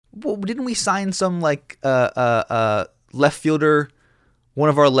Well, didn't we sign some left fielder, one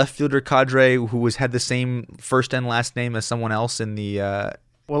of our left fielder cadre who had the same first and last name as someone else in the?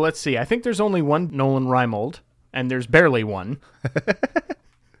 Well, let's see. I think there's only one Nolan Reimold, and there's barely one.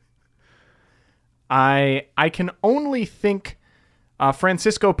 I can only think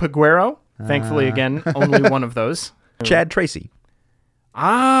Francisco Peguero. Thankfully, again, only one of those. Chad Tracy.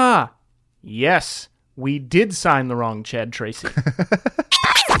 Ah, yes. We did sign the wrong Chad Tracy.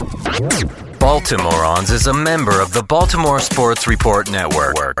 Baltimoreans is a member of the Baltimore Sports Report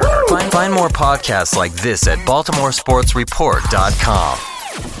Network. Find more podcasts like this at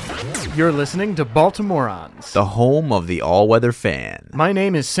baltimoresportsreport.com. You're listening to Baltimoreans, The home of the all-weather fan. My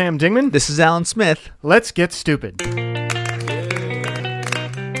name is Sam Dingman. This is Alan Smith. Let's get stupid.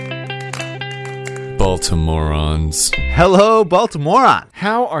 Baltimoreans. Hello, Baltimorean.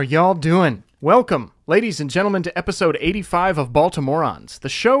 How are y'all doing? Welcome, ladies and gentlemen, to episode 85 of Baltimoreans, the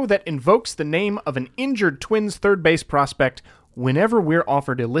show that invokes the name of an injured Twins third base prospect whenever we're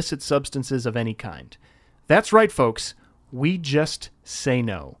offered illicit substances of any kind. That's right, folks. We just say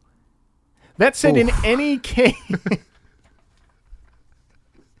no. That said, in any case...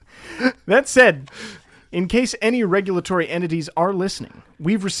 That said, in case any regulatory entities are listening,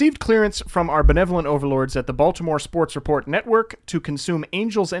 we've received clearance from our benevolent overlords at the Baltimore Sports Report Network to consume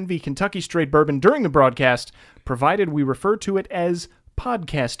Angels Envy Kentucky Straight Bourbon during the broadcast, provided we refer to it as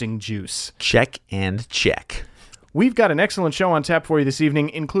podcasting juice. Check and check. We've got an excellent show on tap for you this evening,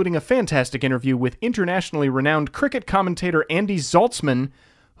 including a fantastic interview with internationally renowned cricket commentator Andy Zaltzman,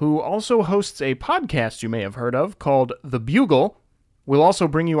 who also hosts a podcast you may have heard of called The Bugle. We'll also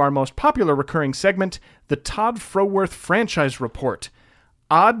bring you our most popular recurring segment, the Todd Froworth Franchise Report.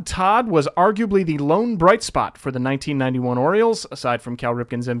 Odd Todd was arguably the lone bright spot for the 1991 Orioles, aside from Cal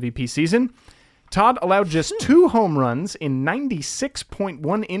Ripken's MVP season. Todd allowed just 2 home runs in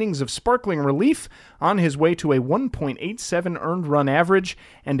 96.1 innings of sparkling relief on his way to a 1.87 earned run average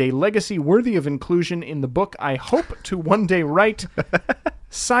and a legacy worthy of inclusion in the book I hope to one day write.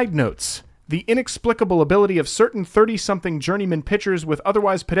 Side notes. The inexplicable ability of certain 30-something journeyman pitchers with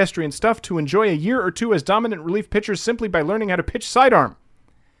otherwise pedestrian stuff to enjoy a year or two as dominant relief pitchers simply by learning how to pitch sidearm.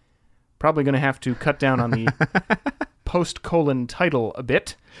 Probably going to have to cut down on the post-colon title a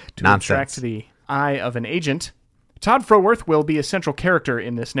bit to attract the eye of an agent. Todd Froworth will be a central character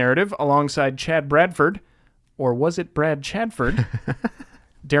in this narrative alongside Chad Bradford, or was it Brad Chadford,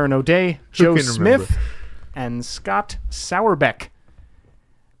 Darren O'Day, Joe Smith, and Scott Sauerbeck.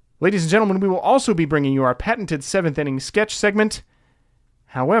 Ladies and gentlemen, we will also be bringing you our patented 7th inning sketch segment.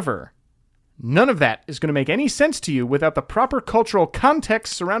 However, none of that is going to make any sense to you without the proper cultural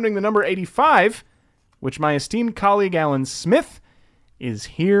context surrounding the number 85, which my esteemed colleague Alan Smith is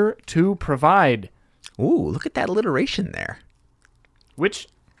here to provide. Ooh, look at that alliteration there.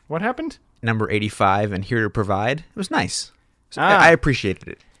 What happened? Number 85 and here to provide. It was nice. I appreciated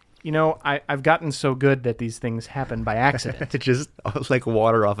it. You know, I've gotten so good that these things happen by accident. It's just like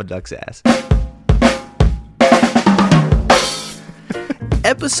water off a duck's ass.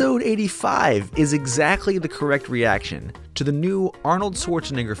 Episode 85 is exactly the correct reaction to the new Arnold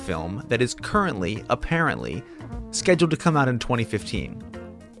Schwarzenegger film that is currently, apparently, scheduled to come out in 2015.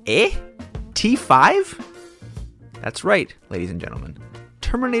 T5? That's right, ladies and gentlemen.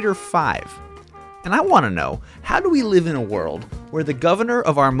 Terminator 5. And I want to know, how do we live in a world where the governor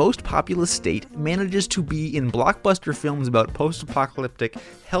of our most populous state manages to be in blockbuster films about post-apocalyptic,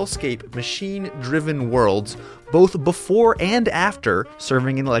 hellscape, machine-driven worlds, both before and after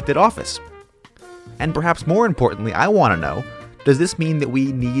serving in elected office? And perhaps more importantly, I want to know, does this mean that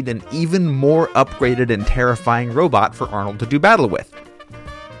we need an even more upgraded and terrifying robot for Arnold to do battle with?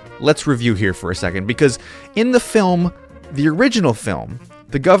 Let's review here for a second, because in the film, the original film,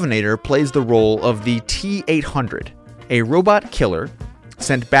 the Governator plays the role of the T-800, a robot killer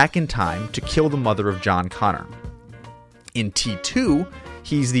sent back in time to kill the mother of John Connor. In T2,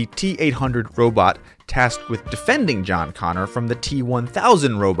 he's the T-800 robot tasked with defending John Connor from the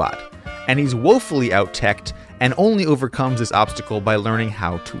T-1000 robot, and he's woefully out-teched and only overcomes this obstacle by learning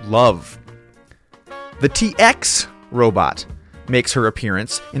how to love. The T-X robot makes her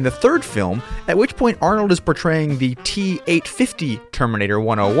appearance in the third film, at which point Arnold is portraying the T-850 Terminator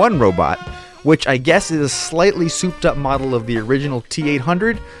 101 robot, which I guess is a slightly souped-up model of the original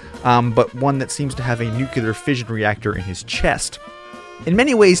T-800, but one that seems to have a nuclear fission reactor in his chest. In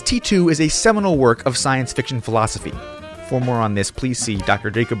many ways, T2 is a seminal work of science fiction philosophy. For more on this, please see Dr.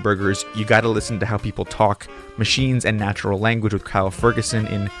 Jacob Berger's You Gotta Listen to How People Talk, Machines and Natural Language with Kyle Ferguson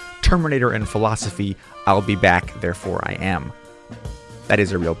in Terminator and Philosophy, I'll Be Back, Therefore I Am. That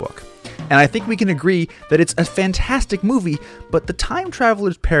is a real book. And I think we can agree that it's a fantastic movie, but the Time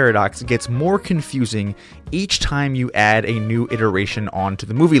Traveler's Paradox gets more confusing each time you add a new iteration onto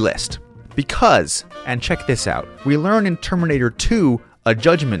the movie list. Because, and check this out, we learn in Terminator 2, A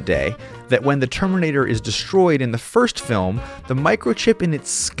Judgment Day, that when the Terminator is destroyed in the first film, the microchip in its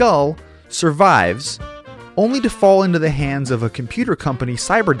skull survives, only to fall into the hands of a computer company,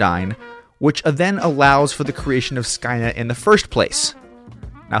 Cyberdyne, which then allows for the creation of Skynet in the first place.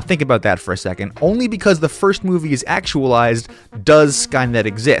 Now think about that for a second. Only because the first movie is actualized does Skynet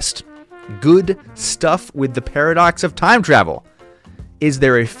exist. Good stuff with the paradox of time travel. Is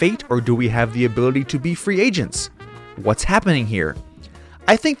there a fate, or do we have the ability to be free agents? What's happening here?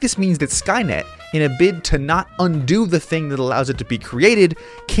 I think this means that Skynet, in a bid to not undo the thing that allows it to be created,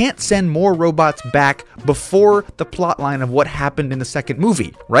 can't send more robots back before the plotline of what happened in the second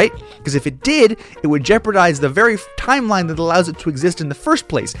movie, right? Because if it did, it would jeopardize the very timeline that allows it to exist in the first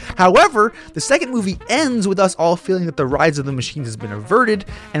place. However, the second movie ends with us all feeling that the rise of the machines has been averted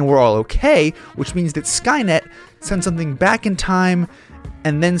and we're all okay, which means that Skynet sends something back in time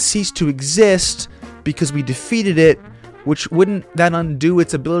and then cease to exist because we defeated it, which wouldn't that undo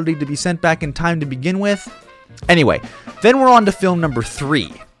its ability to be sent back in time to begin with? Anyway, then we're on to film number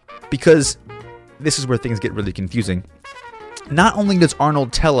 3, because this is where things get really confusing. Not only does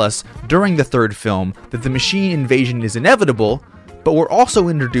Arnold tell us during the third film that the machine invasion is inevitable, but we're also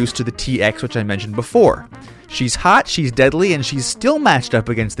introduced to the TX, which I mentioned before. She's hot, she's deadly, and she's still matched up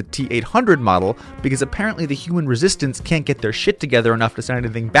against the T-800 model because apparently the human resistance can't get their shit together enough to send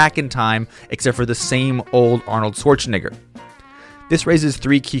anything back in time except for the same old Arnold Schwarzenegger. This raises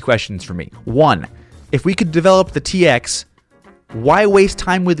 3 key questions for me. 1. If we could develop the TX, why waste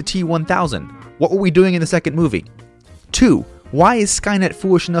time with the T-1000? What were we doing in the second movie? 2. Why is Skynet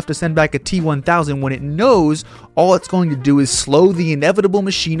foolish enough to send back a T-1000 when it knows all it's going to do is slow the inevitable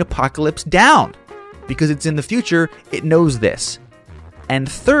machine apocalypse down? Because it's in the future, it knows this. And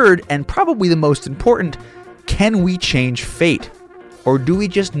third, and probably the most important, can we change fate? Or do we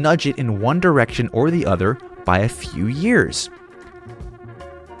just nudge it in one direction or the other by a few years?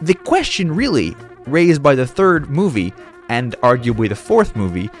 The question really raised by the third movie, and arguably the fourth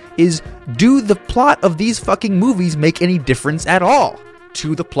movie, is do the plot of these fucking movies make any difference at all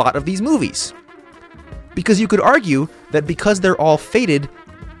to the plot of these movies? Because you could argue that because they're all fated,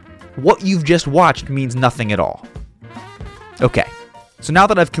 what you've just watched means nothing at all. Okay, so now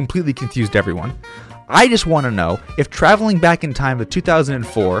that I've completely confused everyone, I just want to know if traveling back in time to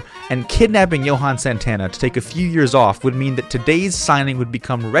 2004 and kidnapping Johan Santana to take a few years off would mean that today's signing would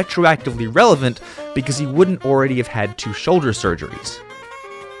become retroactively relevant because he wouldn't already have had 2 shoulder surgeries.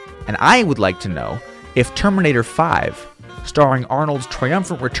 And I would like to know if Terminator 5, starring Arnold's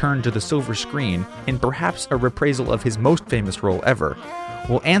triumphant return to the silver screen in perhaps a reprisal of his most famous role ever,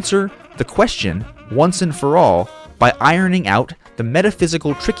 will answer the question once and for all by ironing out the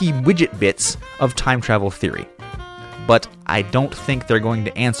metaphysical tricky widget bits of time travel theory. But I don't think they're going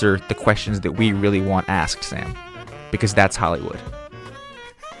to answer the questions that we really want asked, Sam, because that's Hollywood.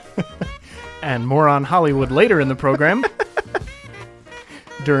 And more on Hollywood later in the program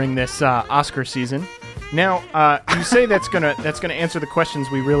during this Oscar season. Now, you say that's gonna answer the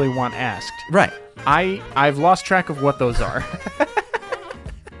questions we really want asked. Right. I've lost track of what those are.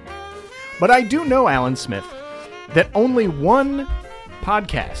 But I do know, Alan Smith, that only one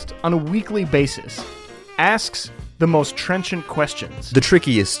podcast on a weekly basis asks the most trenchant questions. The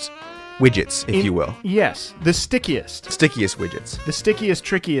trickiest widgets, if you will. Yes, the stickiest. Stickiest widgets. The stickiest,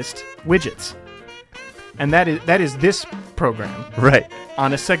 trickiest widgets. And that is this program. Right.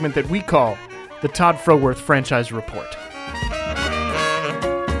 On a segment that we call the Todd Froworth Franchise Report.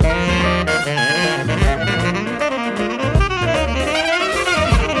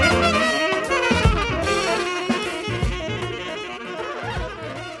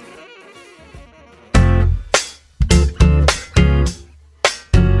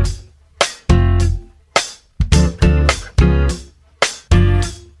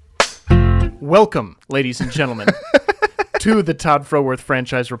 Welcome, ladies and gentlemen, to the Todd Froworth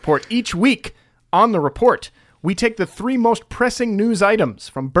Franchise Report. Each week on the report, we take the 3 most pressing news items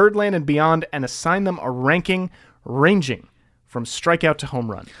from Birdland and beyond and assign them a ranking ranging from strikeout to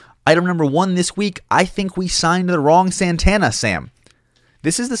home run. Item number 1 this week, I think we signed the wrong Santana, Sam.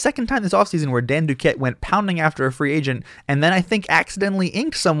 This is the second time this offseason where Dan Duquette went pounding after a free agent and then I think accidentally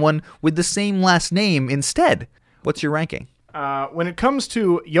inked someone with the same last name instead. What's your ranking? When it comes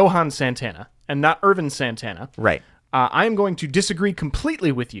to Johan Santana, and not Irvin Santana, right? I am going to disagree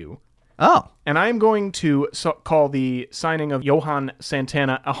completely with you. Oh. And I am going to call the signing of Johan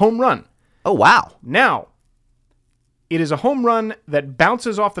Santana a home run. Oh, wow. Now, It is a home run that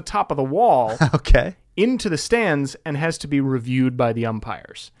bounces off the top of the wall Okay. into the stands and has to be reviewed by the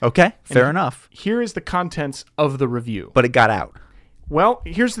umpires. Okay. Fair enough. Here is the contents of the review. But it got out. Well,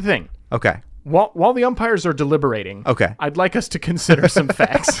 here's the thing. Okay. While the umpires are deliberating, Okay. I'd like us to consider some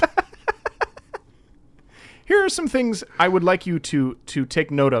facts. Here are some things I would like you to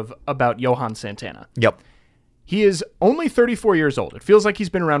take note of about Johan Santana. Yep. He is only 34 years old. It feels like he's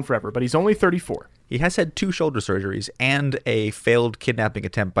been around forever, but he's only 34. He has had 2 shoulder surgeries and a failed kidnapping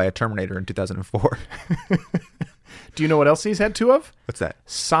attempt by a Terminator in 2004. Do you know what else he's had 2 of? What's that?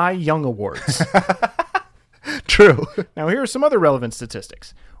 Cy Young Awards. True. Now, here are some other relevant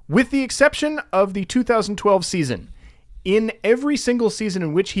statistics. With the exception of the 2012 season, in every single season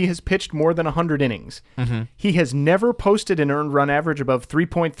in which he has pitched more than 100 innings, he has never posted an earned run average above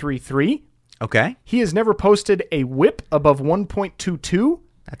 3.33. Okay. He has never posted a whip above 1.22.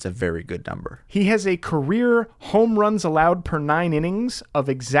 That's a very good number. He has a career home runs allowed per 9 innings of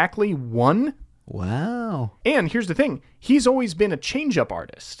exactly 1. Wow. And here's the thing. He's always been a changeup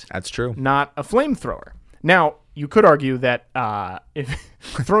artist, That's true. not a flamethrower. Now, you could argue that if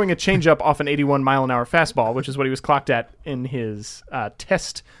throwing a changeup off an 81-mile-an-hour fastball, which is what he was clocked at in his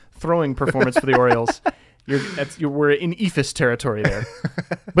test throwing performance for the Orioles, we're in ephus territory there.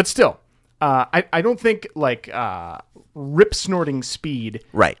 But still, I don't think rip-snorting speed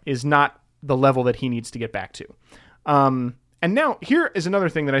Right. is not the level that he needs to get back to. And now, here is another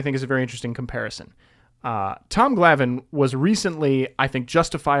thing that I think is a very interesting comparison. Tom Glavine was recently, I think,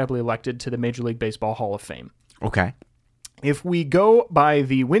 justifiably elected to the Major League Baseball Hall of Fame. Okay. If we go by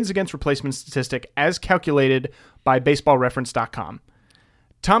the wins against replacement statistic as calculated by baseballreference.com,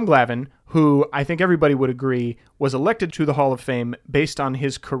 Tom Glavine, who I think everybody would agree was elected to the Hall of Fame based on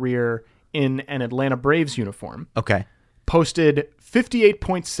his career in an Atlanta Braves uniform, Okay. posted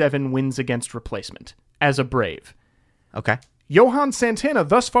 58.7 wins against replacement as a Brave. Okay. Johan Santana,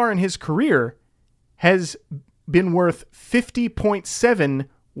 thus far in his career, has been worth 50.7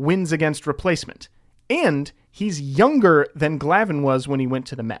 wins against replacement. And he's younger than Glavine was when he went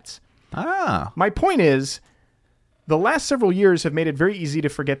to the Mets. Ah. My point is, the last several years have made it very easy to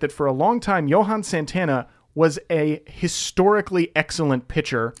forget that for a long time, Johan Santana was a historically excellent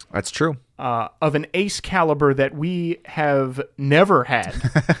pitcher That's true. of an ace caliber that we have never had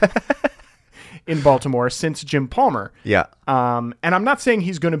in Baltimore since Jim Palmer. Yeah. And I'm not saying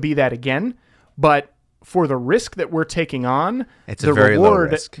he's going to be that again, but for the risk that we're taking on, It's the a very low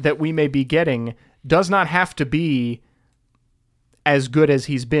reward risk. that we may be getting does not have to be as good as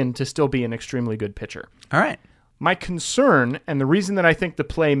he's been to still be an extremely good pitcher. All right. My concern, and the reason that I think the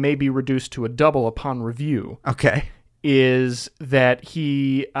play may be reduced to a double upon review, Okay. is that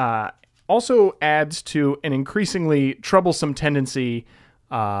he also adds to an increasingly troublesome tendency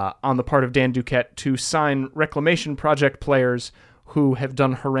on the part of Dan Duquette to sign reclamation project players who have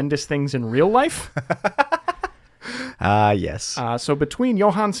done horrendous things in real life. Yes. So between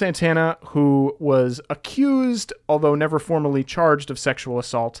Johan Santana, who was accused, although never formally charged of sexual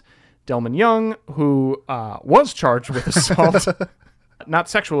assault, Delman Young, who was charged with assault, not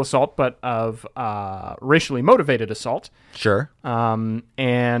sexual assault, but of racially motivated assault, Sure. and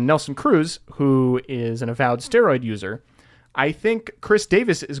Nelson Cruz, who is an avowed steroid user, I think Chris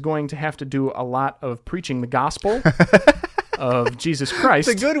Davis is going to have to do a lot of preaching the gospel of Jesus Christ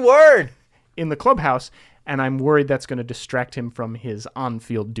It's a good word. in the clubhouse, and I'm worried that's going to distract him from his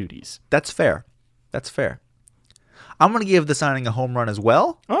on-field duties. That's fair. That's fair. I'm going to give the signing a home run as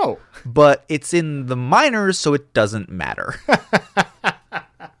well, Oh, but it's in the minors, so it doesn't matter.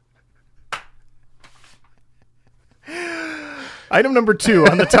 item number 2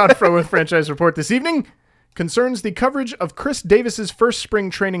 on the Todd Frohwith Franchise Report this evening concerns the coverage of Chris Davis's first spring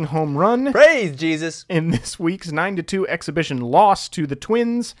training home run Praise Jesus. in this week's 9-2 exhibition loss to the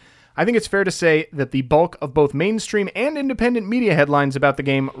Twins. I think it's fair to say that the bulk of both mainstream and independent media headlines about the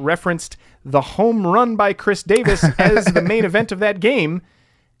game referenced the home run by Chris Davis as the main event of that game.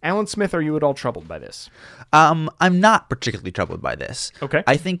 Alan Smith, are you at all troubled by this? I'm not particularly troubled by this. Okay.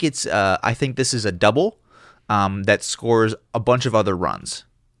 I think this is a double that scores a bunch of other runs.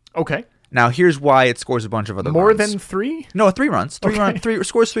 Okay. Now, here's why it scores a bunch of other More runs. than 3? No, 3 runs.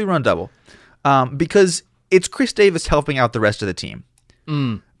 Scores 3-run double. Because it's Chris Davis helping out the rest of the team.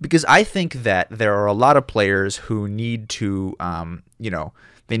 Because I think that there are a lot of players who need to,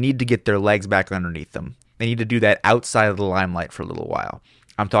 they need to get their legs back underneath them. They need to do that outside of the limelight for a little while.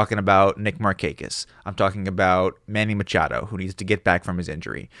 I'm talking about Nick Markakis. I'm talking about Manny Machado, who needs to get back from his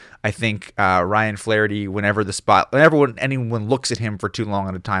injury. I think Ryan Flaherty, whenever anyone looks at him for too long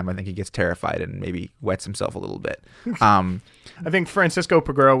at a time, I think he gets terrified and maybe wets himself a little bit. I think Francisco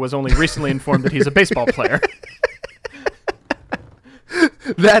Peguero was only recently informed that he's a baseball player.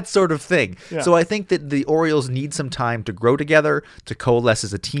 That sort of thing. Yeah. So I think that the Orioles need some time to grow together, to coalesce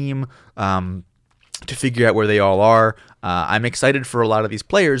as a team, to figure out where they all are. I'm excited for a lot of these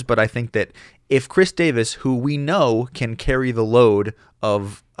players, but I think that if Chris Davis, who we know can carry the load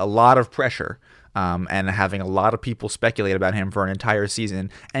of a lot of pressure, and having a lot of people speculate about him for an entire season,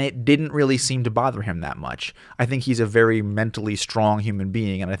 and it didn't really seem to bother him that much. I think he's a very mentally strong human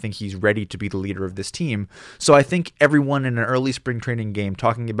being, and I think he's ready to be the leader of this team. So I think everyone in an early spring training game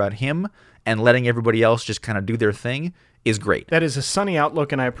talking about him and letting everybody else just kind of do their thing is great. That is a sunny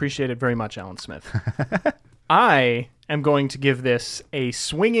outlook, and I appreciate it very much, Alan Smith. I am going to give this a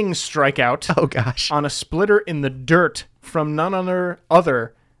swinging strikeout Oh, gosh. on a splitter in the dirt from none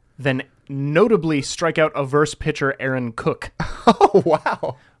other than notably strikeout-averse pitcher Aaron Cook, Oh,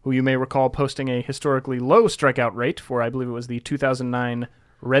 wow. who you may recall posting a historically low strikeout rate for, I believe it was the 2009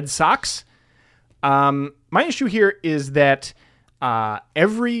 Red Sox. My issue here is that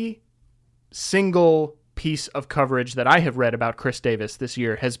every single piece of coverage that I have read about Chris Davis this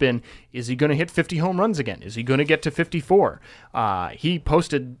year has been, is he going to hit 50 home runs again? Is he going to get to 54? He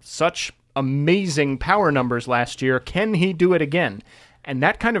posted such amazing power numbers last year. Can he do it again? And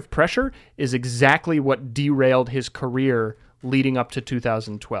that kind of pressure is exactly what derailed his career leading up to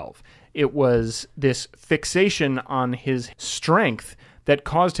 2012. It was this fixation on his strength that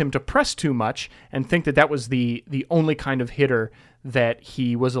caused him to press too much and think that that was the only kind of hitter that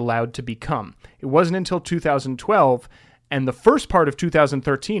he was allowed to become. It wasn't until 2012 and the first part of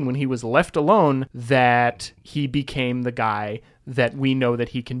 2013, when he was left alone, that he became the guy that we know that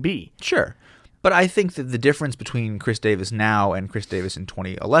he can be. Sure. But I think that the difference between Chris Davis now and Chris Davis in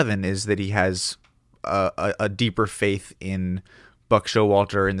 2011 is that he has a deeper faith in Buck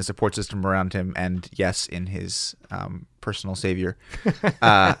Showalter, in the support system around him, and yes, in his personal savior.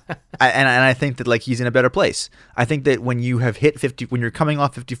 And I think that like he's in a better place. I think that when you have hit 50, when you're coming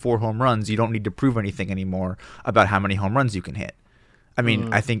off 54 home runs, you don't need to prove anything anymore about how many home runs you can hit. I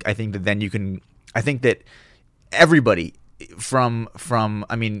mean, I think that then you can. I think that everybody from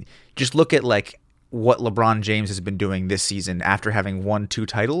I mean, just look at like what LeBron James has been doing this season after having won 2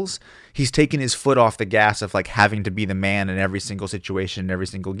 titles. He's taken his foot off the gas of like having to be the man in every single situation, in every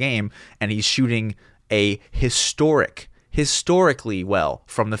single game, and he's shooting a historically well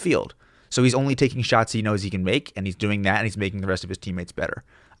from the field. So he's only taking shots he knows he can make, and he's doing that, and he's making the rest of his teammates better.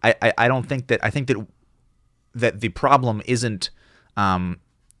 I don't think that. I think that the problem isn't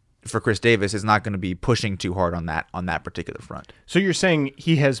for Chris Davis is not going to be pushing too hard on that particular front. So you're saying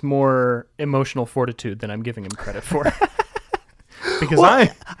he has more emotional fortitude than I'm giving him credit for? Because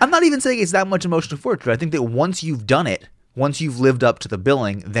I'm not even saying it's that much emotional fortitude. I think that once you've done it, once you've lived up to the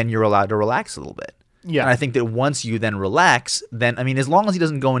billing, then you're allowed to relax a little bit. Yeah. And I think that once you then relax, then, I mean, as long as he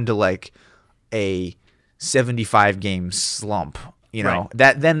doesn't go into like a 75 game slump, you know,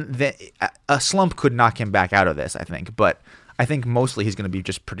 right. then a slump could knock him back out of this, I think. But I think mostly he's going to be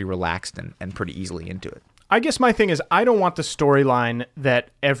just pretty relaxed and pretty easily into it. I guess my thing is I don't want the storyline that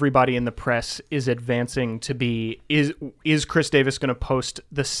everybody in the press is advancing to be, is Chris Davis going to post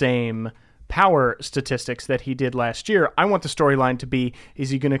the same power statistics that he did last year? I want the storyline to be,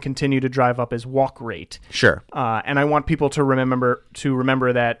 is he going to continue to drive up his walk rate? Sure. And I want people to remember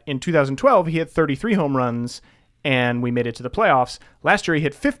that in 2012 he had 33 home runs and we made it to the playoffs. Last year he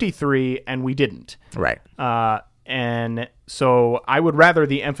hit 53 and we didn't. Right. And so I would rather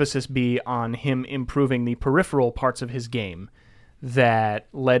the emphasis be on him improving the peripheral parts of his game that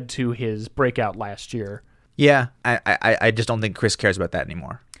led to his breakout last year. Yeah, I just don't think Chris cares about that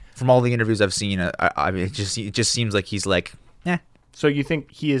anymore. From all the interviews I've seen, I mean, it just seems like he's like, eh. So you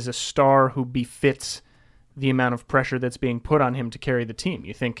think he is a star who befits the amount of pressure that's being put on him to carry the team?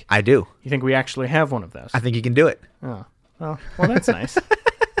 You think? I do. You think we actually have one of those? I think he can do it. Oh, well, that's nice.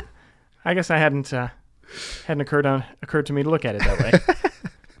 I guess I hadn't occurred to me to look at it that way.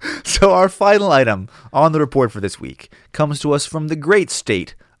 So our final item on the report for this week comes to us from the great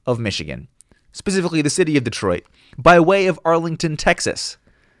state of Michigan, specifically the city of Detroit, by way of Arlington, Texas.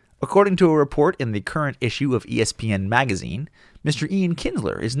 According to a report in the current issue of ESPN magazine, Mr. Ian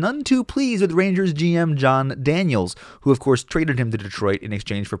Kinsler is none too pleased with Rangers GM John Daniels, who of course traded him to Detroit in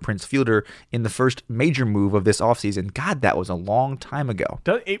exchange for Prince Fielder in the first major move of this offseason. God, that was a long time ago.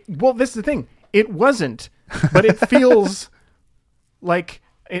 Well, this is the thing. It wasn't, but it feels like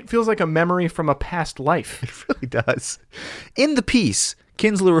a memory from a past life. It really does. In the piece,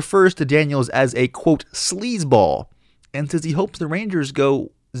 Kinsler refers to Daniels as a, quote, sleazeball, and says he hopes the Rangers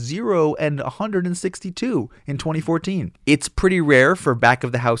go 0-162 in 2014. It's pretty rare for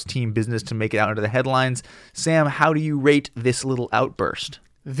back-of-the-house team business to make it out into the headlines. Sam, how do you rate this little outburst?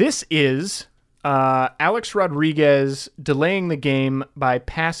 This is Alex Rodriguez delaying the game by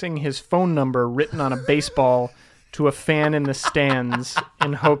passing his phone number written on a baseball to a fan in the stands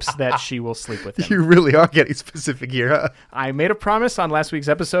in hopes that she will sleep with him. You really are getting specific here, huh? I made a promise on last week's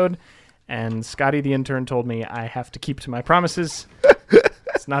episode, and Scotty the intern told me I have to keep to my promises.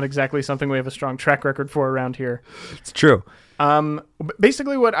 It's not exactly something we have a strong track record for around here. It's true.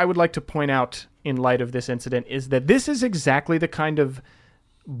 Basically, what I would like to point out in light of this incident is that this is exactly the kind of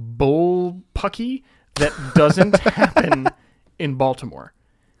bullpucky that doesn't happen in Baltimore.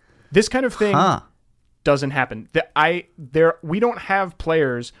 This kind of thing doesn't happen. We don't have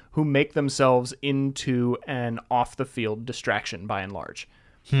players who make themselves into an off-the-field distraction by and large.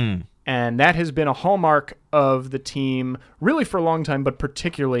 And that has been a hallmark of the team really for a long time, but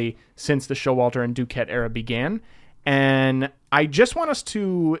particularly since the Showalter and Duquette era began. And I just want us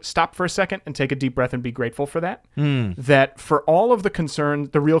to stop for a second and take a deep breath and be grateful for that. That for all of the concerns,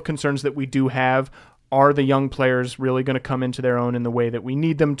 the real concerns that we do have, are the young players really going to come into their own in the way that we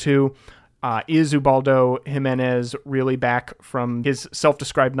need them to? Is Ubaldo Jimenez really back from his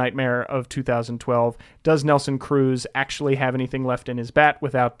self-described nightmare of 2012? Does Nelson Cruz actually have anything left in his bat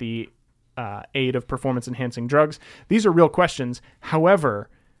without the aid of performance-enhancing drugs? These are real questions. However,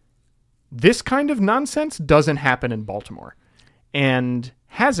 this kind of nonsense doesn't happen in Baltimore and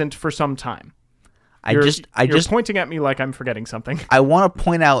hasn't for some time. You're pointing at me like I'm forgetting something. I want to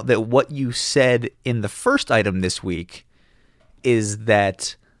point out that what you said in the first item this week is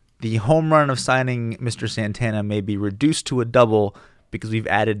that the home run of signing Mr. Santana may be reduced to a double because we've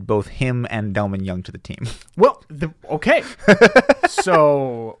added both him and Delman Young to the team. Well, okay.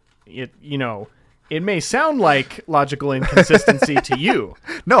 So, it may sound like logical inconsistency to you.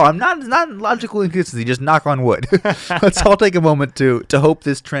 No, I'm not. It's not logical inconsistency. Just knock on wood. Let's all take a moment to hope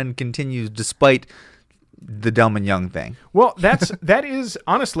this trend continues despite the Delman Young thing. Well, that is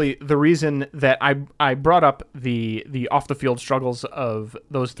honestly the reason that I brought up the off the field struggles of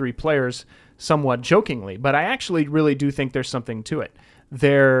those three players somewhat jokingly, but I actually really do think there's something to it.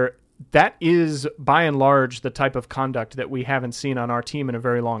 That is by and large the type of conduct that we haven't seen on our team in a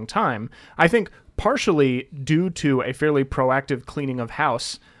very long time. I think partially due to a fairly proactive cleaning of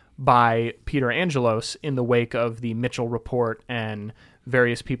house by Peter Angelos in the wake of the Mitchell report and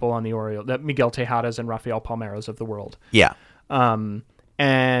various people on the Orioles, that Miguel Tejadas and Rafael Palmeiros of the world. Yeah.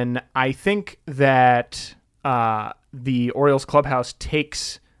 And I think that the Orioles clubhouse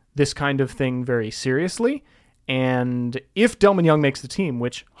takes this kind of thing very seriously. And if Delman Young makes the team,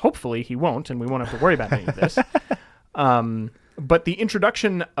 which hopefully he won't, and we won't have to worry about any of this, but the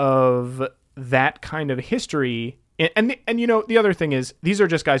introduction of that kind of history, and the other thing is, these are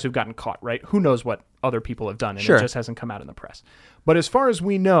just guys who've gotten caught, right? Who knows what other people have done, and Sure. It just hasn't come out in the press. But as far as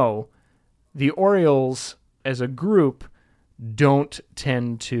we know, the Orioles as a group don't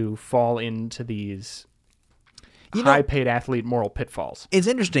tend to fall into these high-paid athlete moral pitfalls. It's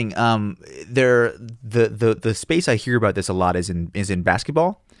interesting. The space I hear about this a lot is in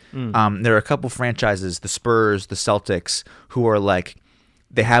basketball. There are a couple franchises, the Spurs, the Celtics, who are like,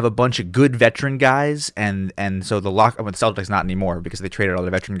 they have a bunch of good veteran guys, and so the Celtics not anymore because they traded all the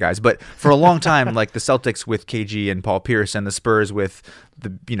veteran guys. But for a long time, like the Celtics with KG and Paul Pierce, and the Spurs with the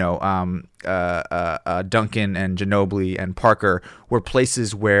Duncan and Ginobili and Parker were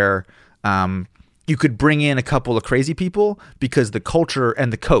places where you could bring in a couple of crazy people because the culture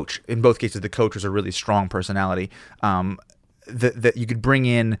and the coach, in both cases, the coach was a really strong personality. That you could bring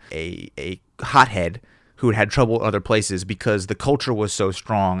in a hothead who had trouble in other places because the culture was so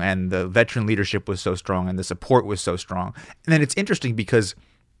strong and the veteran leadership was so strong and the support was so strong. And then it's interesting because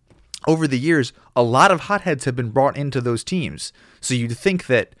over the years, a lot of hotheads have been brought into those teams. So you'd think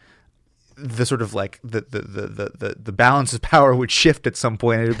that the sort of like the balance of power would shift at some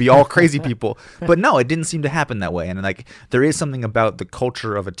point and it would be all crazy people. But no, it didn't seem to happen that way. And like there is something about the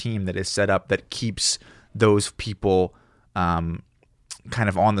culture of a team that is set up that keeps those people kind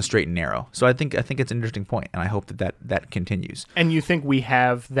of on the straight and narrow. So I think it's an interesting point, and I hope that continues. And you think we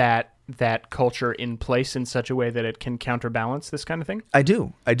have that culture in place in such a way that it can counterbalance this kind of thing? I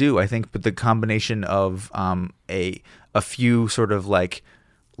do. I think, but the combination of a few sort of like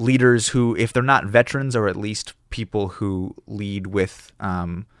leaders who, if they're not veterans, are at least people who lead with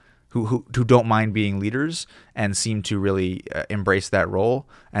who don't mind being leaders and seem to really embrace that role,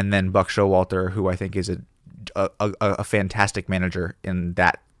 and then Buck Showalter, who I think is a fantastic manager in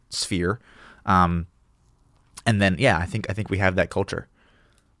that sphere, and then I think we have that culture.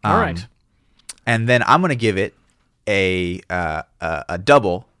 All right, and then I'm gonna give it a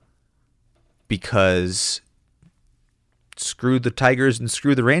double because screw the Tigers and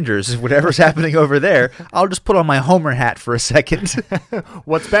screw the Rangers. Whatever's happening over there, I'll just put on my Homer hat for a second.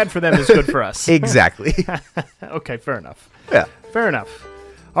 What's bad for them is good for us. Exactly. Okay, fair enough. Yeah. Fair enough.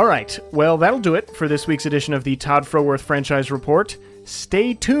 All right, well, that'll do it for this week's edition of the Todd Froworth Franchise Report.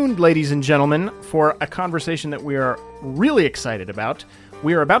 Stay tuned, ladies and gentlemen, for a conversation that we are really excited about.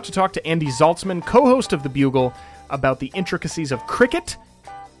 We are about to talk to Andy Zaltzman, co-host of The Bugle, about the intricacies of cricket,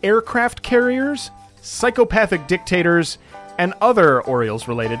 aircraft carriers, psychopathic dictators, and other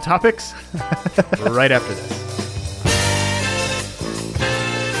Orioles-related topics right after this.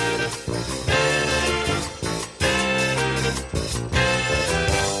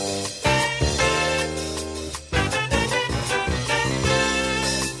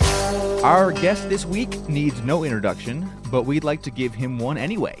 Our guest this week needs no introduction, but we'd like to give him one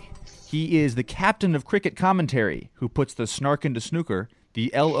anyway. He is the captain of cricket commentary, who puts the snark into snooker,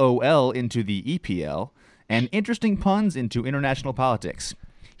 the LOL into the EPL, and interesting puns into international politics.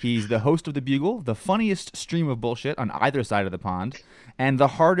 He's the host of The Bugle, the funniest stream of bullshit on either side of the pond, and the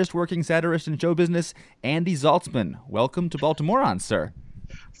hardest working satirist in show business, Andy Zaltzman. Welcome to Baltimoreans, sir.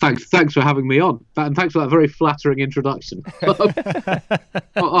 Thanks for having me on, and thanks for that very flattering introduction. I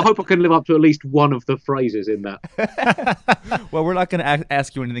hope I can live up to at least one of the phrases in that. Well, we're not going to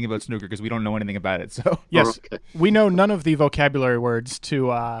ask you anything about snooker because we don't know anything about it. So yes, okay. We know none of the vocabulary words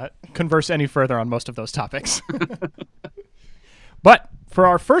to converse any further on most of those topics. But for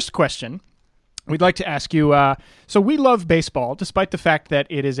our first question, we'd like to ask you, so we love baseball, despite the fact that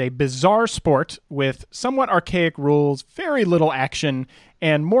it is a bizarre sport with somewhat archaic rules, very little action,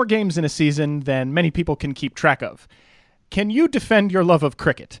 and more games in a season than many people can keep track of. Can you defend your love of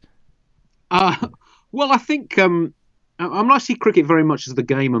cricket? Well, I think I see cricket very much as the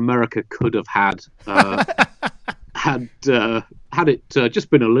game America could have had had it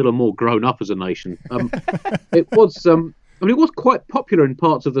just been a little more grown up as a nation. It was. It was quite popular in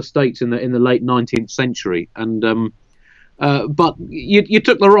parts of the States in the late 19th century, and but you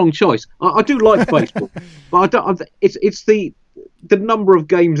took the wrong choice. I do like baseball, but it's the number of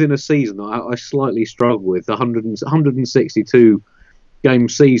games in a season that I slightly struggle with. 162 game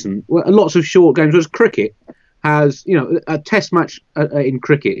season, lots of short games. Whereas cricket has, a test match in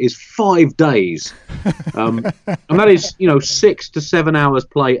cricket is 5 days, and that is 6 to 7 hours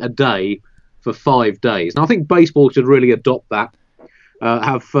play a day for 5 days. And I think baseball should really adopt that.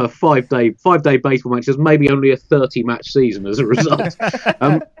 Have 5 day baseball matches, maybe only a 30 match season as a result.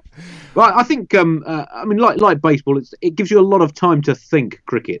 But I think, like baseball, it gives you a lot of time to think.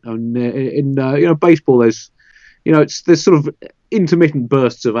 Cricket, and in baseball, there's sort of intermittent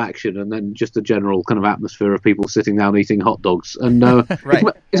bursts of action, and then just a general kind of atmosphere of people sitting down eating hot dogs. And right.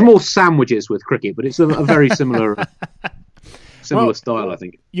 It's more sandwiches with cricket, but it's a very similar. Similar style, I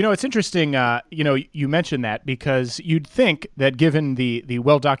think. It's interesting, you mentioned that because you'd think that given the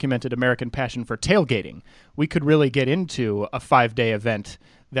well-documented American passion for tailgating, we could really get into a 5-day event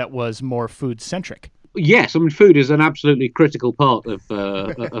that was more food-centric. Yes, food is an absolutely critical part of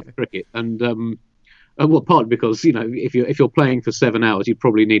cricket. And, partly because, if you're playing for 7 hours, you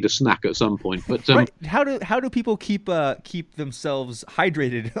probably need a snack at some point. But right. How do people keep themselves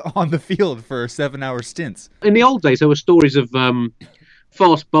hydrated on the field for 7-hour stints? In the old days, there were stories of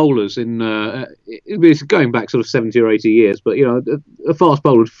fast bowlers it's going back sort of 70 or 80 years, but a fast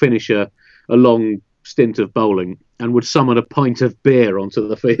bowler would finish a long stint of bowling and would summon a pint of beer onto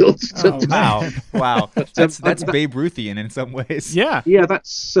the field. Wow. That's Babe Ruthian in some ways. Yeah,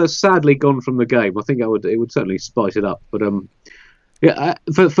 that's sadly gone from the game. I think it would certainly spice it up. But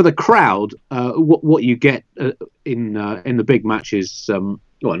for the crowd, what you get in the big matches, and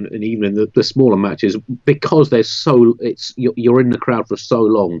even in the smaller matches, because you're in the crowd for so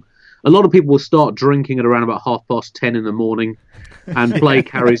long. A lot of people will start drinking at around about 10:30 in the morning, and play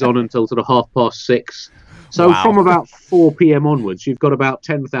carries on until sort of 6:30. So From about 4 p.m. onwards, you've got about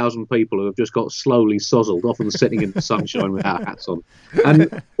 10,000 people who have just got slowly sozzled, often sitting in the sunshine without hats on.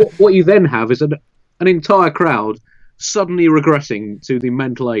 And what you then have is an entire crowd suddenly regressing to the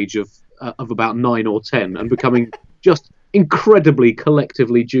mental age of about 9 or 10 and becoming just incredibly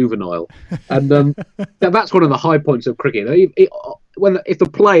collectively juvenile. And that's one of the high points of cricket. If the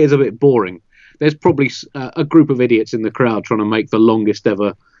play is a bit boring, there's probably a group of idiots in the crowd trying to make the longest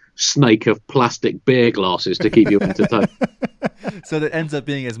ever snake of plastic beer glasses to keep you entertained. So that ends up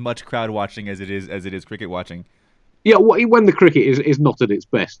being as much crowd watching as it is cricket watching. Yeah, when the cricket is not at its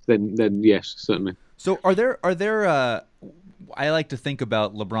best, then yes, certainly. So are there I like to think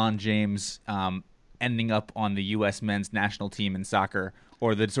about LeBron James ending up on the U.S. men's national team in soccer,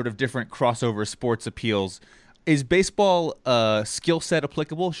 or the sort of different crossover sports appeals. Is baseball skill set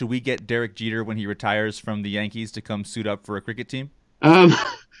applicable? Should we get Derek Jeter when he retires from the Yankees to come suit up for a cricket team?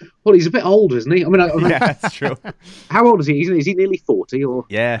 Well, he's a bit old, isn't he? I mean, Yeah, that's true. how old is he? Is he nearly 40 or?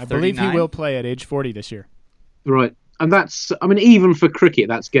 Yeah, I believe he 39. will play at age 40 this year. Right. And that's, I mean, even for cricket,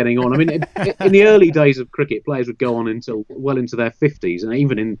 that's getting on. I mean, in the early days of cricket, players would go on until well into their 50s. And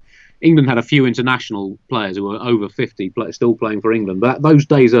even in England had a few international players who were over 50 still playing for England. But those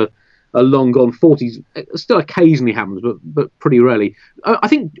days are long gone. 40s it still occasionally happens, but pretty rarely. I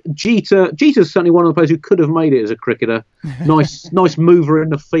think Jeter's certainly one of the players who could have made it as a cricketer. Nice mover in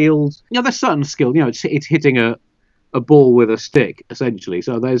the field. You know, there's certain skill. You know, it's hitting a ball with a stick, essentially.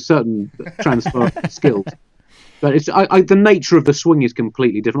 So there's certain transfer skills. But it's the nature of the swing is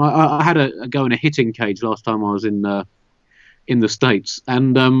completely different. I had a go in a hitting cage last time I was in the States,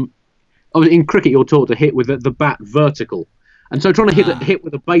 and in cricket you're taught to hit with the bat vertical, and so trying to hit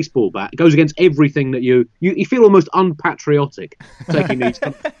with a baseball bat goes against everything that you feel almost unpatriotic taking these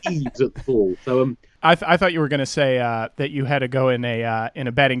kind of heaves at the ball. So I thought you were going to say that you had to go in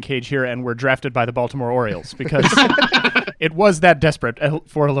a batting cage here and were drafted by the Baltimore Orioles, because it was that desperate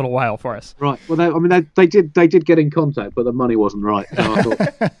for a little while for us. right, well, they did get in contact, but the money wasn't right. So I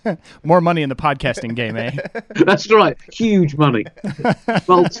thought, More money in the podcasting game, eh? that's right, huge money,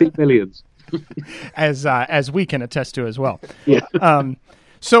 multi-millions. As we can attest to as well. Yeah.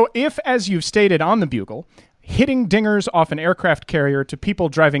 So if, as you've stated on the Bugle, hitting dingers off an aircraft carrier to people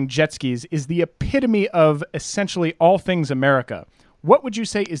driving jet skis is the epitome of essentially all things America, what would you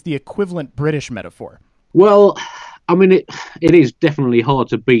say is the equivalent British metaphor? Well, I mean, it is definitely hard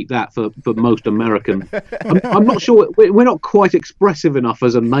to beat that for most American. I'm not sure we're not quite expressive enough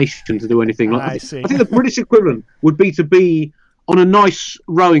as a nation to do anything like that. I see. I think the British equivalent would be to be on a nice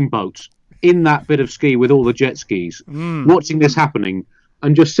rowing boat in that bit of ski with all the jet skis, watching this happening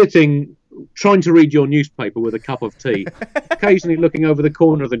and just sitting, trying to read your newspaper with a cup of tea, occasionally looking over the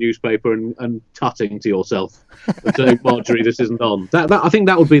corner of the newspaper and tutting to yourself and saying, Marjorie, this isn't on. I think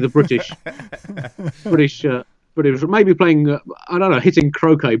that would be the British, maybe playing, I don't know, hitting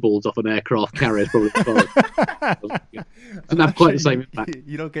croquet balls off an aircraft carrier is probably fun. Doesn't have quite the same impact.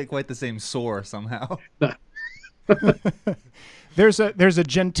 You don't get quite the same sore somehow. There's a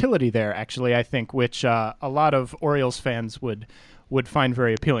gentility there, actually, I think, which a lot of Orioles fans would find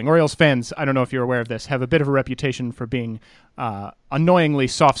very appealing. Orioles fans, I don't know if you're aware of this, have a bit of a reputation for being annoyingly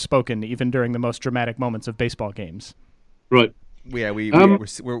soft-spoken even during the most dramatic moments of baseball games. Right. Yeah,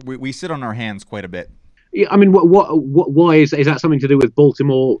 we sit on our hands quite a bit. Yeah, I mean, why is that something to do with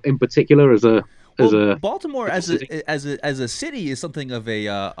Baltimore in particular Baltimore as a city is something of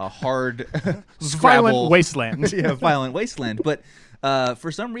a hard Violent wasteland. Yeah, violent wasteland. But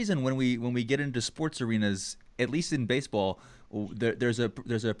for some reason, when we get into sports arenas, at least in baseball, there's a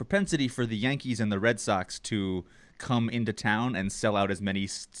propensity for the Yankees and the Red Sox to come into town and sell out as many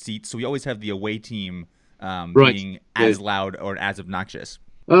seats. So we always have the away team being as loud or as obnoxious.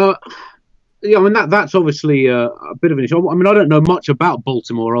 Yeah, I mean that's obviously a bit of an issue. I mean, I don't know much about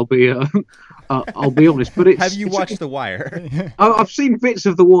Baltimore. I'll be honest, but Have you watched The Wire? I've seen bits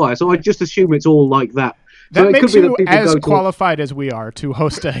of The Wire, so I just assume it's all like that. That So it makes could be you that people as go to- qualified as we are to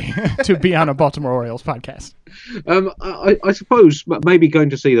host to be on a Baltimore Orioles podcast. I suppose maybe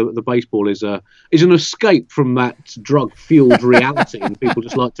going to see the baseball is an escape from that drug-fueled reality, and people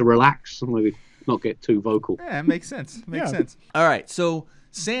just like to relax and maybe not get too vocal. Yeah, it makes sense. Makes sense. All right, so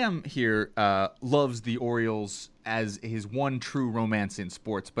Sam here loves the Orioles as his one true romance in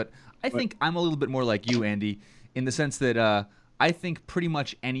sports, but I think I'm a little bit more like you, Andy, in the sense that I think pretty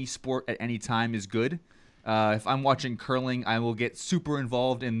much any sport at any time is good. If I'm watching curling, I will get super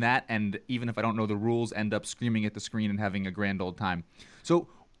involved in that, and even if I don't know the rules, end up screaming at the screen and having a grand old time. So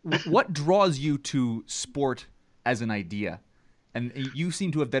what draws you to sport as an idea? And you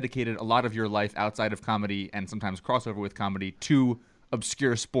seem to have dedicated a lot of your life outside of comedy and sometimes crossover with comedy to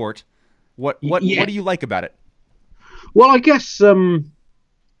obscure sport. What do you like about it? Well, I guess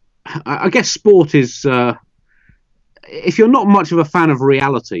sport is. If you're not much of a fan of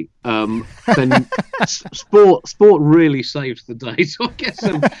reality, then sport really saves the day. So I guess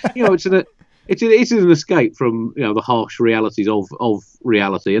it's an escape from the harsh realities of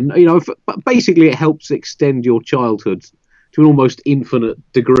reality, and but basically it helps extend your childhood to an almost infinite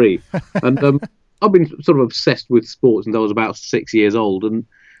degree. And I've been sort of obsessed with sports since I was about 6 years old, and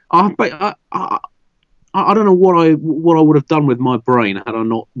I don't know what I would have done with my brain had I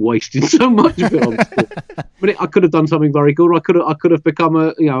not wasted so much of it on sport. I mean, I could have done something very good. Or I could have become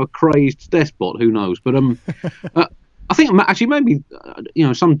a crazed despot. Who knows? But I think actually maybe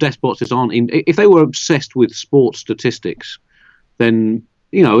some despots just aren't. If they were obsessed with sports statistics, then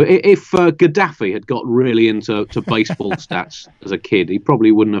if Gaddafi had got really into baseball stats as a kid, he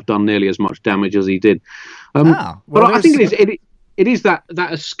probably wouldn't have done nearly as much damage as he did. But I think it is that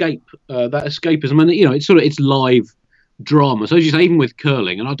escape, that escapism, and it's live drama. So as you say, even with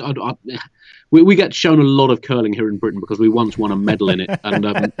curling, and we get shown a lot of curling here in Britain because we once won a medal in it,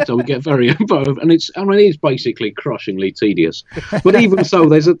 and so we get very involved. And it's basically crushingly tedious. But even so,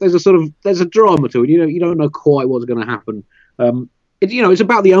 there's a drama to it. You don't know quite what's going to happen. It's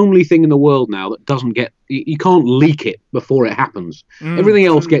about the only thing in the world now that doesn't get. You can't leak it before it happens. Everything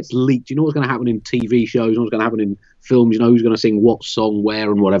else gets leaked. You know what's going to happen in TV shows. You know what's going to happen in films. You know who's going to sing what song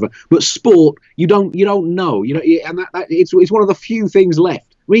where and whatever. But sport, you don't know. And it's one of the few things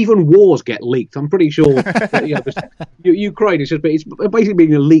left. Even wars get leaked. I'm pretty sure Ukraine is it's basically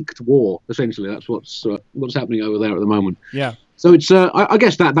being a leaked war. Essentially, that's what's happening over there at the moment. Yeah. So it's I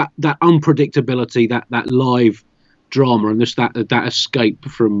guess that unpredictability, that live drama, and just that escape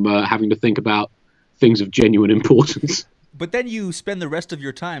from having to think about things of genuine importance. But then you spend the rest of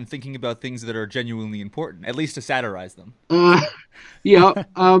your time thinking about things that are genuinely important, at least to satirize them. Yeah.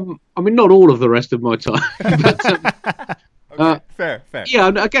 Not all of the rest of my time. But, okay, fair.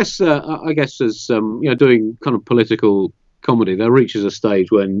 Yeah, I guess as doing kind of political comedy, there reaches a stage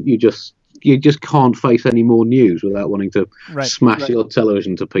when you just can't face any more news without wanting to smash your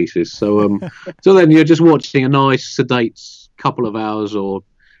television to pieces. So so then you're just watching a nice sedate couple of hours or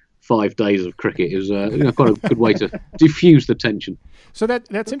 5 days of cricket is quite a good way to diffuse the tension. So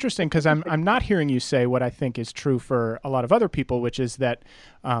that's interesting, because I'm not hearing you say what I think is true for a lot of other people, which is that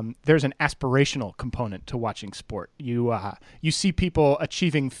there's an aspirational component to watching sport. You see people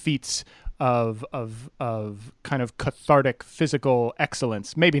achieving feats of kind of cathartic physical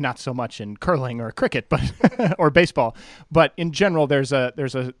excellence. Maybe not so much in curling or cricket, but or baseball, but in general, there's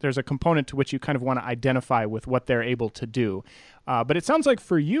a component to which you kind of want to identify with what they're able to do. But it sounds like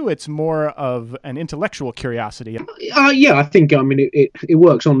for you, it's more of an intellectual curiosity. Yeah, I think it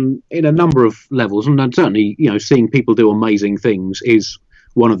works in a number of levels, and certainly seeing people do amazing things is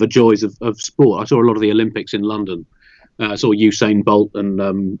one of the joys of sport. I saw a lot of the Olympics in London. I saw Usain Bolt and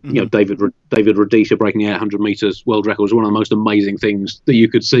David Rudisha breaking the 800 meters world record. Was one of the most amazing things that you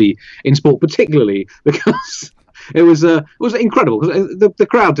could see in sport, particularly because it was incredible. Because the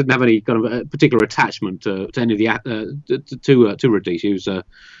crowd didn't have any kind of particular attachment to any of the to Rudisha. He was a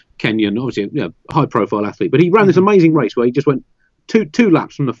Kenyan, obviously high profile athlete, but he ran this amazing race where he just went two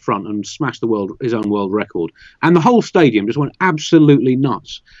laps from the front and smashed his own world record, and the whole stadium just went absolutely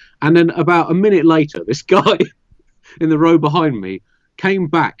nuts. And then about a minute later, this guy in the row behind me came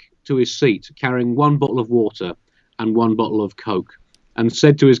back to his seat carrying one bottle of water and one bottle of Coke, and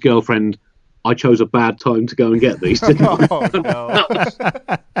said to his girlfriend, "I chose a bad time to go and get these." Didn't I? Oh, no.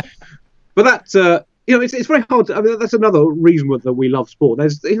 But that it's very hard. That's another reason that we love sport.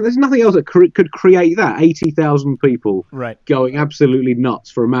 There's nothing else that could create that 80,000 people going absolutely nuts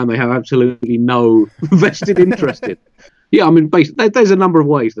for a man they have absolutely no vested interest in. Yeah, basically, there's a number of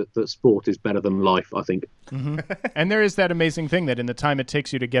ways that sport is better than life, I think. Mm-hmm. And there is that amazing thing that in the time it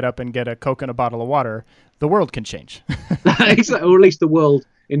takes you to get up and get a Coke and a bottle of water, the world can change. Exactly, or at least the world,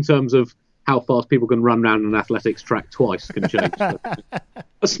 in terms of how fast people can run around an athletics track twice, can change.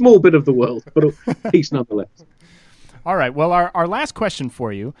 A small bit of the world, but a piece nonetheless. All right. Well, our last question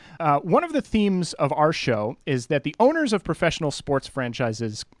for you. One of the themes of our show is that the owners of professional sports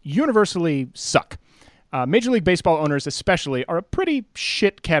franchises universally suck. Major League Baseball owners especially are a pretty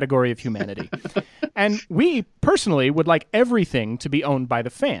shit category of humanity. And we personally would like everything to be owned by the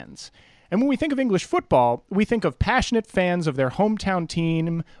fans. And when we think of English football, we think of passionate fans of their hometown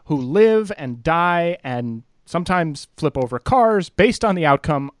team who live and die and sometimes flip over cars based on the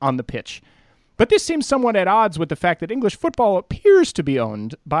outcome on the pitch. But this seems somewhat at odds with the fact that English football appears to be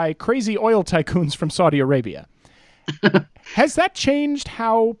owned by crazy oil tycoons from Saudi Arabia. Has that changed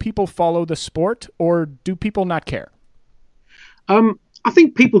how people follow the sport, or do people not care? I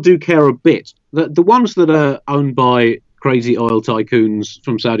think people do care a bit. The ones that are owned by crazy oil tycoons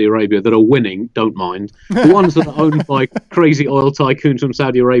from Saudi Arabia that are winning don't mind. The ones that are owned by crazy oil tycoons from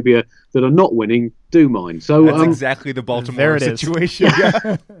Saudi Arabia that are not winning do mind. So that's exactly the Baltimore situation.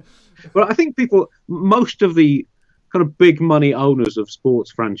 Yeah. But I think most of the kind of big money owners of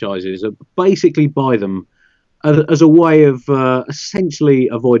sports franchises basically buy them as a way of essentially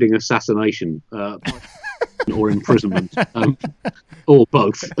avoiding assassination or imprisonment, or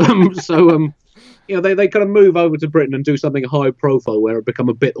both. They kind of move over to Britain and do something high profile where it become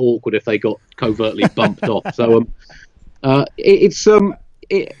a bit awkward if they got covertly bumped off. So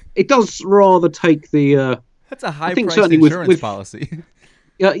it does rather take the. That's a high price insurance policy.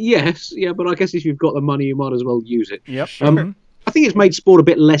 Yes, but I guess if you've got the money, you might as well use it. Yep. I think it's made sport a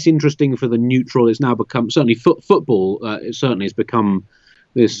bit less interesting for the neutral. It's now become, certainly football, it certainly has become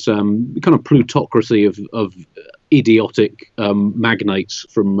this kind of plutocracy of idiotic magnates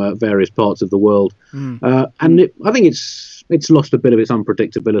from various parts of the world. And I think it's lost a bit of its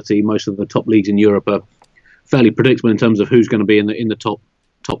unpredictability. Most of the top leagues in Europe are fairly predictable in terms of who's going to be in the top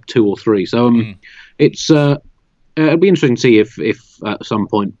 2 or 3. So it's it'll be interesting to see if at some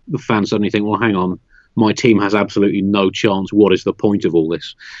point the fans suddenly think, well, hang on, my team has absolutely no chance. What is the point of all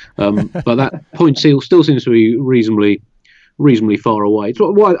this? But that point still seems to be reasonably far away. It's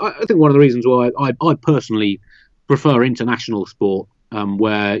why I think one of the reasons why I personally prefer international sport,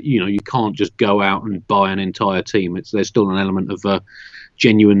 where you can't just go out and buy an entire team. There's still an element of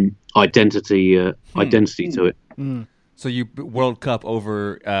genuine identity to it. So you World Cup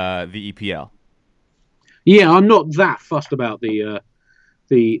over the EPL? Yeah, I'm not that fussed about the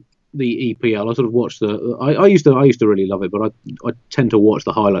EPL. I sort of watch I used to really love it, but I tend to watch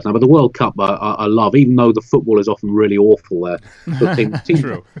the highlights now. But the World Cup I love, even though the football is often really awful there. But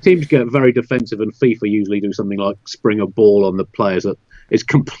teams get very defensive, and FIFA usually do something like spring a ball on the players that it's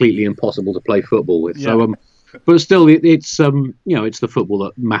completely impossible to play football with. Yeah. So but still, it's it's the football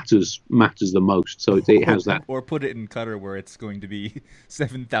that matters the most. So it has that. Or put it in Qatar, where it's going to be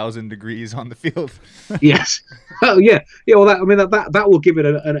 7,000 degrees on the field. Yes. Oh yeah. Well, that will give it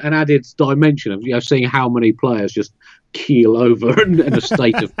an added dimension of seeing how many players just keel over in a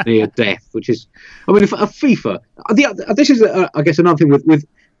state of near death. Which is, if FIFA. This is I guess another thing with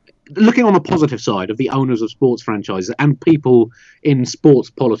looking on the positive side of the owners of sports franchises and people in sports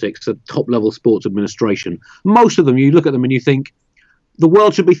politics at top-level sports administration. Most of them, you look at them and you think, the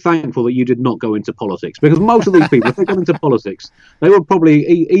world should be thankful that you did not go into politics. Because most of these people, if they got into politics, they would probably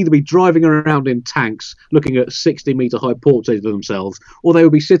either be driving around in tanks looking at 60-metre high portraits of themselves, or they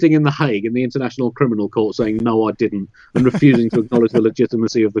would be sitting in The Hague in the International Criminal Court saying, no, I didn't, and refusing to acknowledge the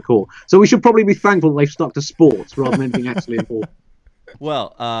legitimacy of the court. So we should probably be thankful that they've stuck to sports rather than anything actually important.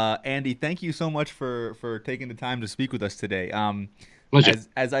 Well, Andy, thank you so much for taking the time to speak with us today. Pleasure.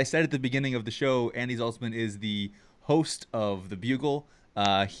 As I said at the beginning of the show, Andy Zaltzman is the host of The Bugle.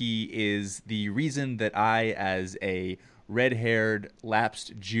 He is the reason that I, as a red-haired,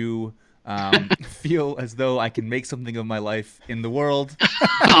 lapsed Jew, feel as though I can make something of my life in the world.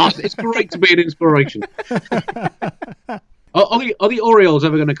 It's great to be an inspiration. Are the Orioles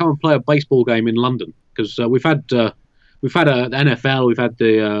ever going to come and play a baseball game in London? Because we've had the NFL, we've had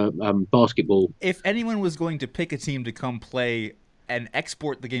the basketball. If anyone was going to pick a team to come play and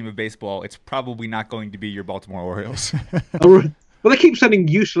export the game of baseball, it's probably not going to be your Baltimore Orioles. Well, they keep sending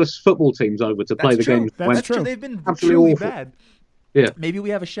useless football teams over to play the games. That's true. They've been truly bad. Yeah. Maybe we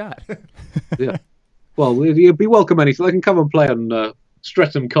have a shot. Yeah. Well, you'd be welcome anything. They can come and play on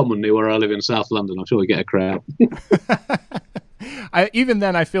Streatham Common, near where I live in South London. I'm sure we get a crowd. Even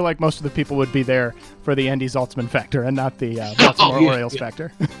then, I feel like most of the people would be there for the Andy Zaltzman factor and not the Baltimore Orioles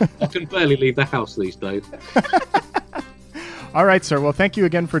factor. I can barely leave the house these days. All right, sir. Well, thank you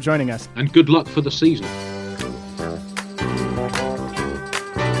again for joining us. And good luck for the season.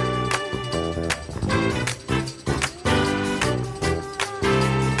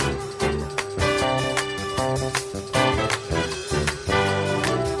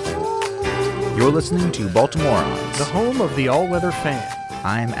 You're listening to Baltimoreans, the home of the all-weather fan.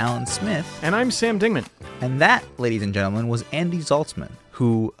 I'm Alan Smith. And I'm Sam Dingman. And that, ladies and gentlemen, was Andy Zaltzman,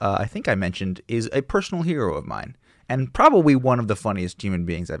 who I think I mentioned is a personal hero of mine, and probably one of the funniest human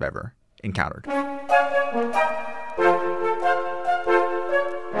beings I've ever encountered.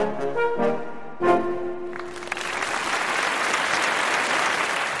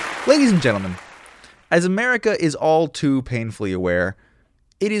 Ladies and gentlemen, as America is all too painfully aware,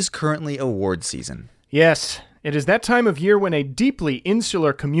 it is currently award season. Yes, it is that time of year when a deeply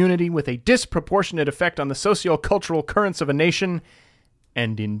insular community with a disproportionate effect on the socio-cultural currents of a nation,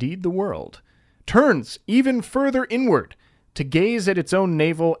 and indeed the world, turns even further inward to gaze at its own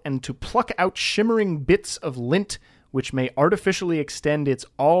navel and to pluck out shimmering bits of lint which may artificially extend its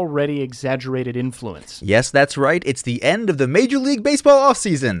already exaggerated influence. Yes, that's right. It's the end of the Major League Baseball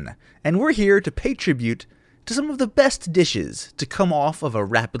offseason, and we're here to pay tribute to some of the best dishes to come off of a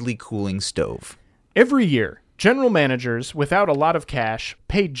rapidly cooling stove. Every year, general managers, without a lot of cash,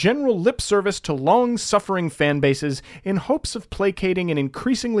 pay general lip service to long-suffering fan bases in hopes of placating an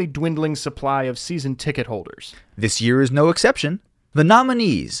increasingly dwindling supply of season ticket holders. This year is no exception. The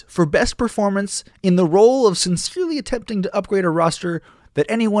nominees for best performance in the role of sincerely attempting to upgrade a roster that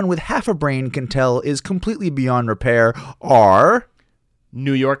anyone with half a brain can tell is completely beyond repair are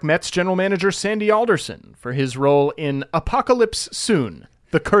New York Mets general manager Sandy Alderson for his role in Apocalypse Soon,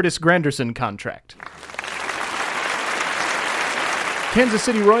 the Curtis Granderson contract. Kansas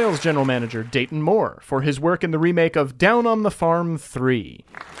City Royals general manager Dayton Moore for his work in the remake of Down on the Farm 3.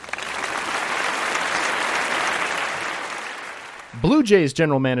 Blue Jays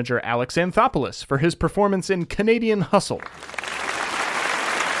general manager Alex Anthopoulos for his performance in Canadian Hustle.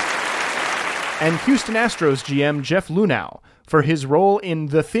 And Houston Astros GM Jeff Luhnow for his role in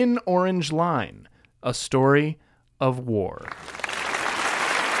The Thin Orange Line, a story of war.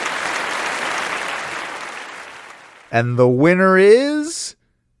 And the winner is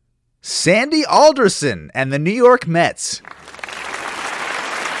Sandy Alderson and the New York Mets.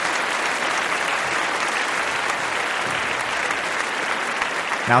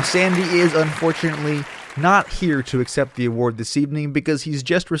 Now, Sandy is unfortunately not here to accept the award this evening because he's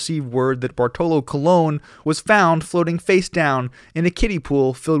just received word that Bartolo Colon was found floating face down in a kiddie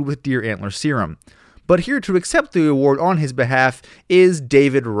pool filled with deer antler serum. But here to accept the award on his behalf is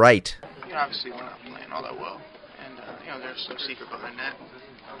David Wright. Obviously, we're not playing all that well, and there's some secret behind that.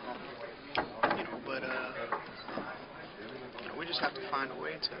 But we just have to find a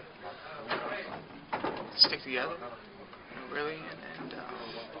way to stick together, really, and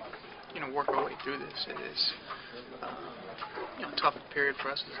work our way through this. It is a tough period for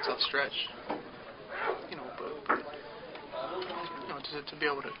us. It's a tough stretch, but to be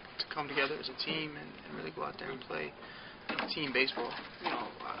able to come together as a team and really go out there and play team baseball,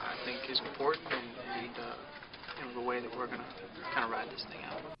 I think is important, and the way that we're going to kind of ride this thing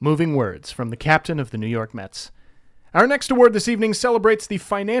out. Moving words from the captain of the New York Mets. Our next award this evening celebrates the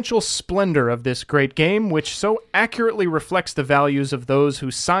financial splendor of this great game, which so accurately reflects the values of those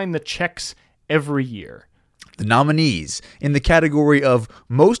who sign the checks every year. The nominees in the category of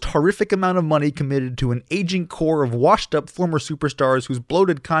most horrific amount of money committed to an aging core of washed-up former superstars whose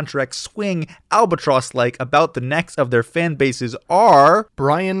bloated contracts swing albatross-like about the necks of their fan bases are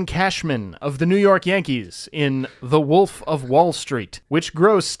Brian Cashman of the New York Yankees in The Wolf of Wall Street, which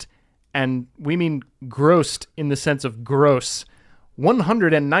grossed, and we mean grossed in the sense of gross,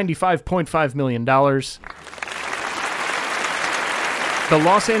 $195.5 million. The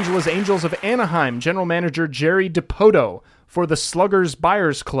Los Angeles Angels of Anaheim general manager Jerry Dipoto for the Sluggers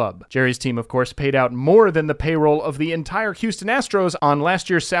Buyers Club. Jerry's team, of course, paid out more than the payroll of the entire Houston Astros on last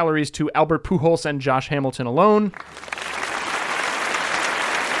year's salaries to Albert Pujols and Josh Hamilton alone.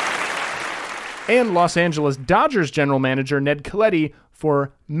 And Los Angeles Dodgers general manager Ned Colletti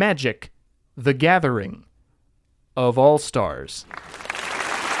for Magic, the Gathering of All Stars.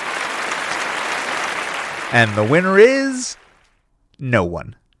 And the winner is no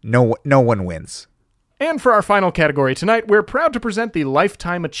one. No one wins. And for our final category tonight, we're proud to present the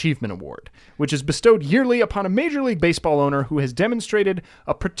Lifetime Achievement Award, which is bestowed yearly upon a Major League Baseball owner who has demonstrated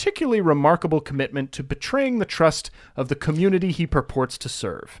a particularly remarkable commitment to betraying the trust of the community he purports to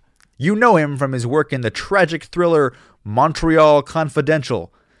serve. You know him from his work in the tragic thriller Montreal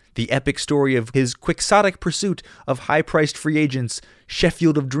Confidential, the epic story of his quixotic pursuit of high-priced free agents,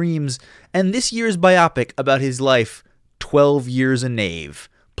 Sheffield of Dreams, and this year's biopic about his life, 12 Years a Knave.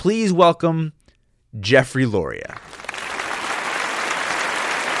 Please welcome Jeffrey Loria.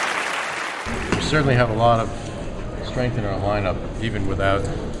 We certainly have a lot of strength in our lineup, even without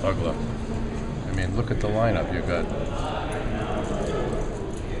Uggla. I mean, look at the lineup. You've got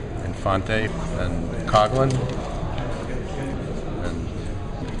Infante and Coghlan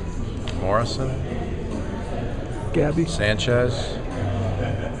and Morrison, Gabby, Sanchez,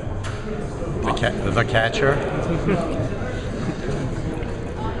 the catcher,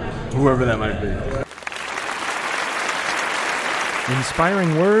 whoever that might be.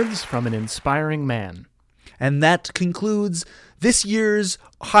 Inspiring words from an inspiring man. And that concludes this year's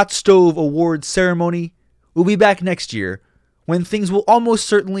Hot Stove Awards ceremony. We'll be back next year when things will almost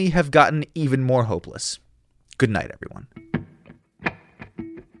certainly have gotten even more hopeless. Good night, everyone.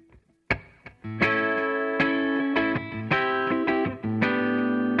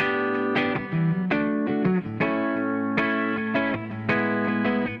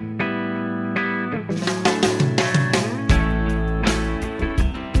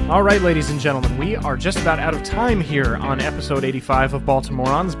 All right, ladies and gentlemen, we are just about out of time here on episode 85 of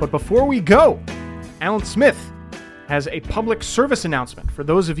Baltimoreans, but before we go, Alan Smith has a public service announcement for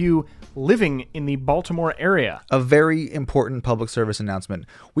those of you living in the Baltimore area. A very important public service announcement.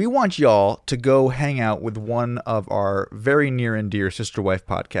 We want y'all to go hang out with one of our very near and dear Sister Wife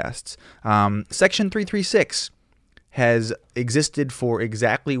podcasts. Section 336 has existed for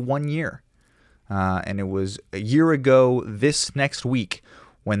exactly 1 year, and it was a year ago this next week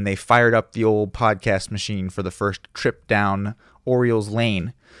when they fired up the old podcast machine for the first trip down Orioles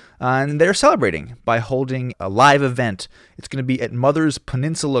Lane. And they're celebrating by holding a live event. It's going to be at Mother's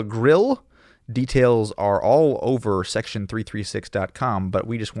Peninsula Grill Details are all over section336.com, but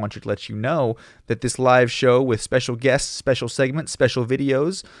we just want to let you know that this live show with special guests, special segments, special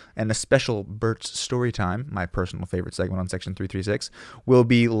videos, and a special Bert's Storytime, my personal favorite segment on Section 336, will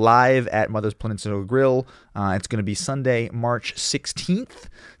be live at Mother's Peninsula Grill. It's going to be Sunday, March 16th.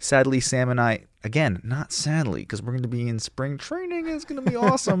 Sadly, Sam and I, again, not sadly, because we're going to be in spring training and it's going to be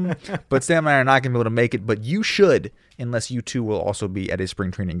awesome, but Sam and I are not going to be able to make it, but you should, unless you too will also be at a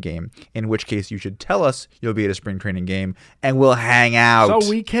spring training game, in which case you should tell us you'll be at a spring training game and we'll hang out. So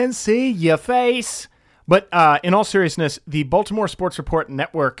we can see your face. But in all seriousness, the Baltimore Sports Report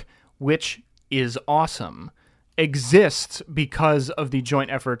Network, which is awesome, exists because of the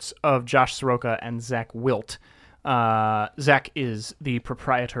joint efforts of Josh Soroka and Zach Wilt. Zach is the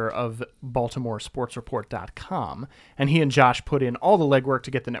proprietor of BaltimoreSportsReport.com, and he and Josh put in all the legwork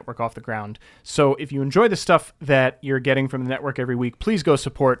to get the network off the ground. So if you enjoy the stuff that you're getting from the network every week, please go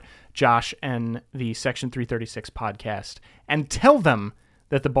support Josh and the Section 336 podcast and tell them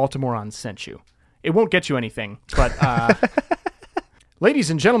that the Baltimoreans sent you. It won't get you anything, but... Ladies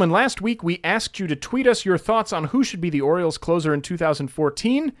and gentlemen, last week we asked you to tweet us your thoughts on who should be the Orioles closer in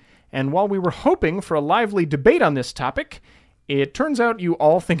 2014, and while we were hoping for a lively debate on this topic, it turns out you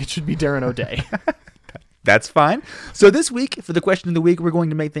all think it should be Darren O'Day. That's fine. So this week, for the question of the week, we're going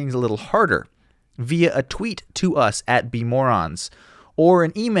to make things a little harder via a tweet to us at BMorons, or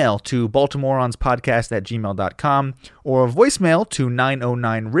an email to baltimoronspodcast@gmail.com, or a voicemail to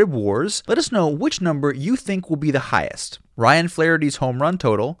 909-RIB-WARS. Let us know which number you think will be the highest. Ryan Flaherty's home run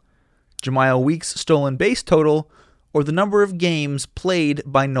total, Jemiah Weeks' stolen base total, or the number of games played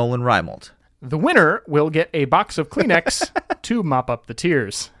by Nolan Reimold. The winner will get a box of Kleenex to mop up the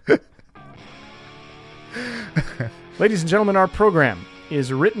tears. Ladies and gentlemen, our program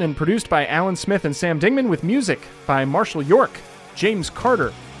is written and produced by Alan Smith and Sam Dingman, with music by Marshall York, James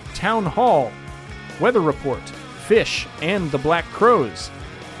Carter, Town Hall, Weather Report, Fish, and the Black Crows.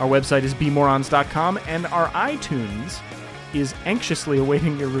 Our website is bmorons.com, and our iTunes is anxiously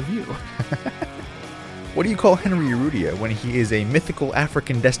awaiting your review. What do you call Henry Urrutia when he is a mythical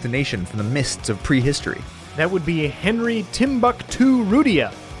African destination from the mists of prehistory? That would be Henry Timbuktu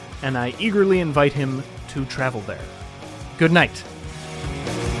Rudia, and I eagerly invite him to travel there. Good night.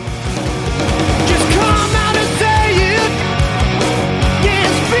 Just come out and say it.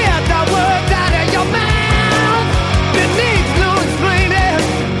 Can't spit the words out of your mouth. It needs no explaining.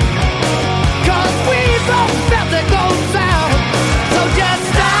 'Cause we both felt it go south. So just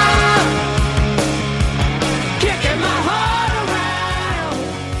stop kicking my heart around.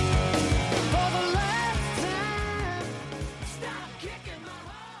 For the last time, stop kicking my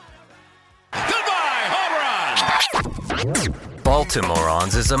heart around.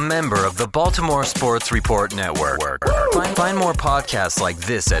 Baltimoreans is a member of the Baltimore Sports Report Network. Find more podcasts like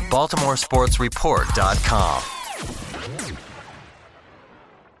this at BaltimoreSportsReport.com.